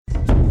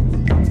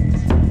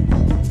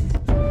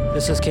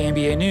This is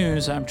KNBA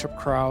News. I'm Trip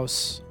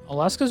Krause.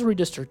 Alaska's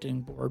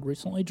Redistricting Board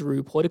recently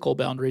drew political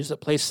boundaries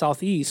that place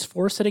Southeast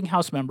 4 sitting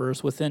House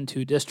members within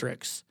 2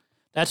 districts.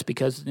 That's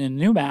because the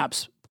new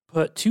maps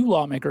put 2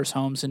 lawmakers'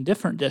 homes in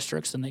different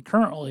districts than they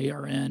currently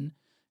are in,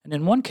 and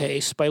in one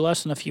case, by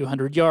less than a few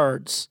hundred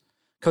yards.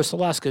 Coast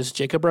Alaska's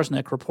Jacob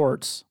Resnick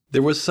reports.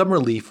 There was some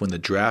relief when the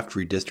draft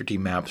redistricting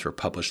maps were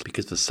published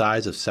because the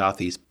size of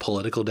Southeast's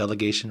political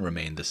delegation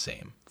remained the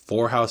same,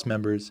 4 House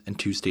members and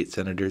 2 state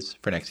senators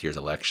for next year's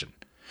election.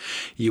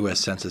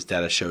 U.S. Census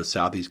data shows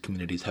Southeast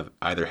communities have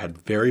either had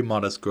very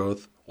modest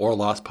growth or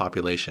lost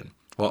population,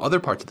 while other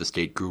parts of the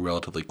state grew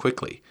relatively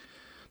quickly.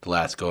 The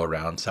last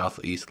go-around,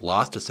 Southeast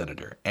lost a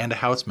senator and a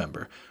House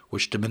member,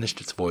 which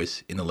diminished its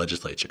voice in the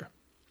legislature.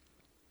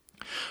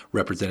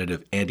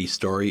 Representative Andi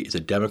Story is a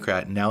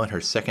Democrat now in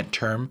her second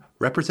term,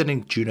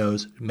 representing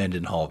Juneau's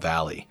Mendenhall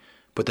Valley.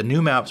 But the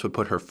new maps would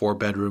put her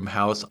 4-bedroom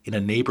house in a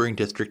neighboring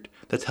district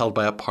that's held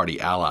by a party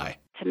ally.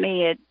 To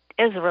me, it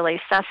is really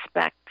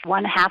suspect.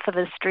 One half of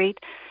the street,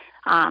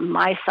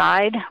 my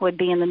side, would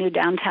be in the new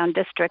downtown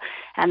district,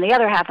 and the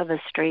other half of the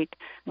street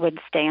would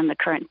stay in the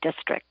current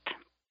district.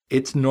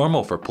 It's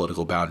normal for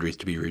political boundaries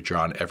to be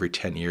redrawn every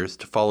 10 years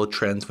to follow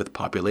trends with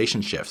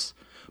population shifts.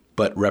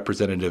 But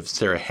Representative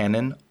Sarah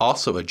Hannon,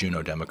 also a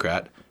Juneau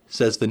Democrat,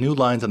 says the new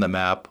lines on the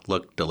map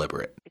look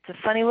deliberate. It's a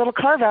funny little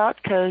carve-out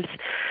because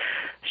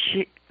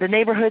the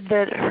neighborhood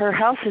that her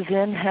house is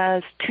in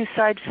has 2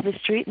 sides to the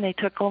street, and they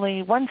took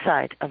only 1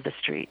 side of the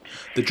street.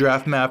 The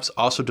draft maps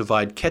also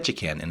divide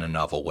Ketchikan in a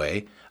novel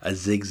way. A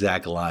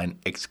zigzag line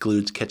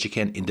excludes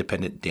Ketchikan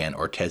independent Dan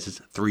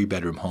Ortez's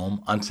 3-bedroom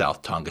home on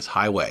South Tongass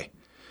Highway.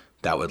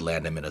 That would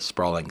land him in a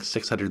sprawling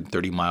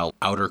 630-mile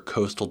outer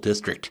coastal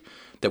district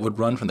that would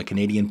run from the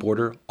Canadian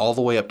border all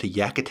the way up to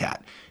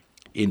Yakutat,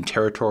 in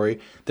territory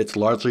that's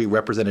largely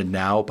represented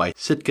now by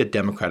Sitka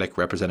Democratic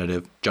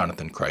Representative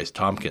Jonathan Christ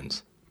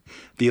Tompkins.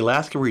 The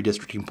Alaska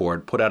Redistricting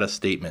Board put out a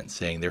statement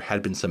saying there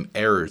had been some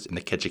errors in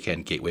the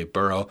Ketchikan Gateway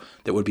Borough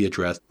that would be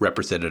addressed.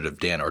 Representative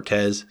Dan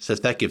Ortez says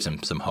that gives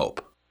him some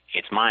hope.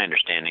 It's my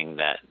understanding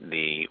that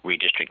the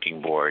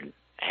Redistricting Board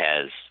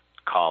has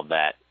called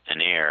that an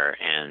error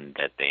and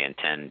that they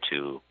intend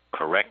to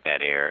correct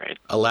that error.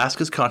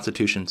 Alaska's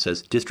constitution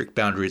says district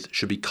boundaries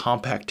should be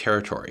compact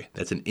territory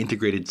that's an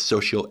integrated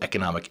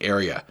socio-economic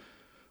area.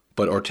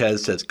 But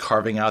Ortez says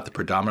carving out the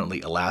predominantly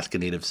Alaska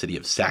Native city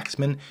of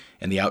Saxman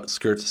and the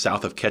outskirts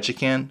south of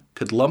Ketchikan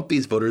could lump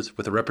these voters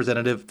with a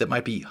representative that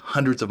might be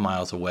hundreds of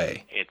miles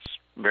away. It's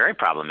very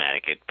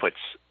problematic. It puts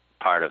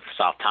part of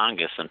South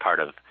Tongass and part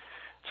of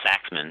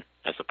Saxman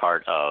as a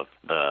part of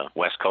the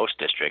West Coast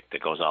district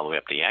that goes all the way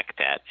up to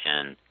Yakutat,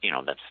 and,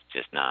 that's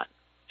just not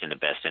in the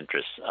best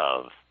interests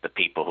of the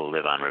people who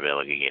live on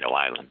Revillagigedo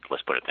Island.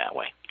 Let's put it that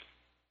way.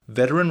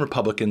 Veteran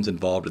Republicans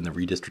involved in the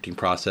redistricting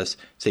process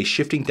say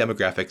shifting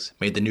demographics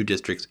made the new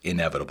districts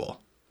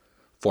inevitable.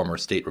 Former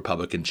state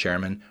Republican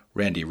Chairman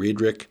Randy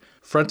Riedrich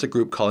fronts a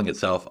group calling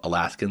itself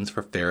Alaskans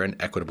for Fair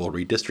and Equitable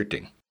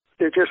Redistricting.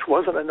 There just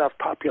wasn't enough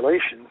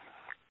population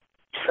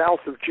south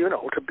of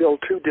Juneau to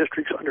build 2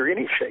 districts under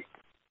any shape.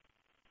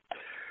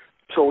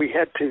 So we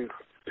had to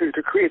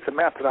create the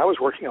map that I was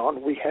working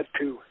on, we had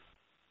to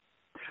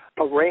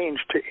arrange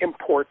to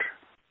import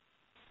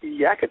the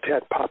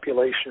Yakutat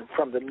population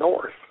from the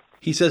north.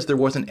 He says there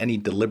wasn't any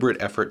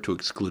deliberate effort to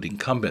exclude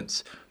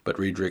incumbents, but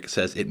Riedrich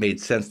says it made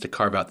sense to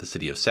carve out the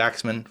city of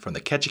Saxman from the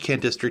Ketchikan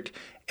district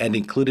and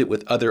include it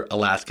with other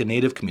Alaska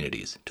Native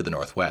communities to the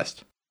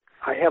northwest.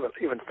 I haven't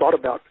even thought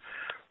about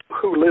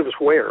who lives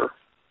where,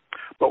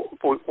 but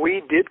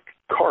we did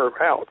carve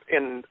out,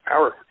 in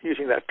our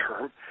using that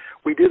term,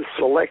 we did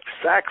select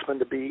Saxman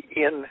to be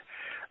in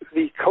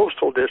the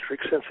coastal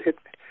district since it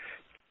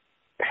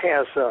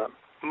has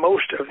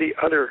most of the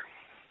other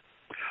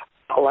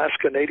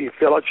Alaska Native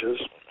villages,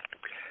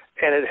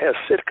 and it has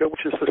Sitka,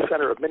 which is the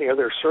center of many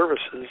other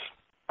services.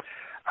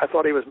 I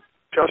thought it was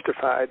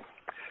justified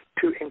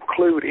to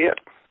include it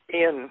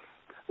in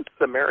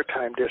the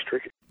Maritime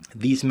District.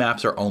 These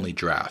maps are only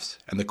drafts,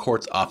 and the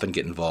courts often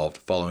get involved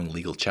following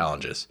legal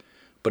challenges.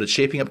 But it's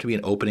shaping up to be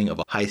an opening of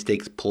a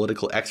high-stakes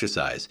political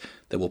exercise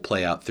that will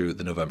play out through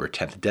the November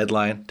 10th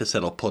deadline to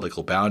settle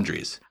political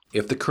boundaries.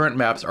 If the current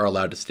maps are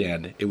allowed to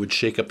stand, it would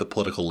shake up the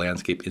political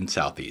landscape in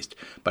Southeast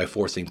by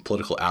forcing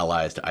political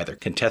allies to either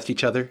contest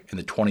each other in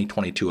the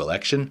 2022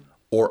 election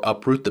or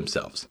uproot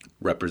themselves.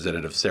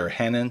 Representative Sarah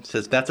Hannon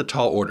says that's a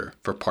tall order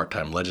for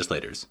part-time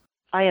legislators.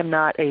 I am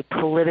not a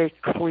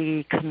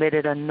politically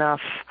committed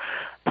enough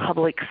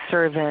public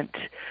servant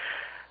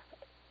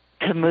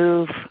to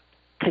move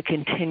to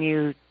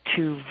continue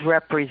to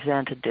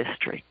represent a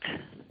district.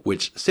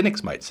 Which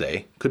cynics might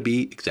say could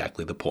be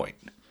exactly the point.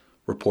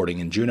 Reporting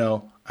in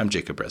Juneau, I'm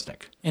Jacob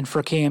Resnick. And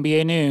for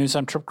KNBA News,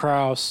 I'm Trip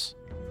Krause.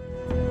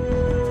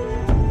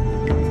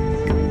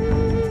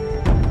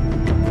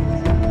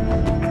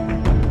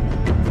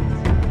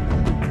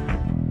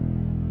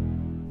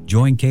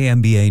 Join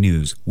KNBA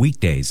News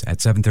weekdays at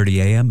 7:30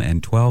 a.m.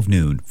 and 12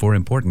 noon for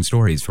important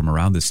stories from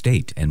around the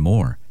state and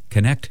more.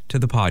 Connect to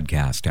the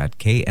podcast at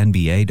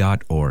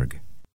knba.org.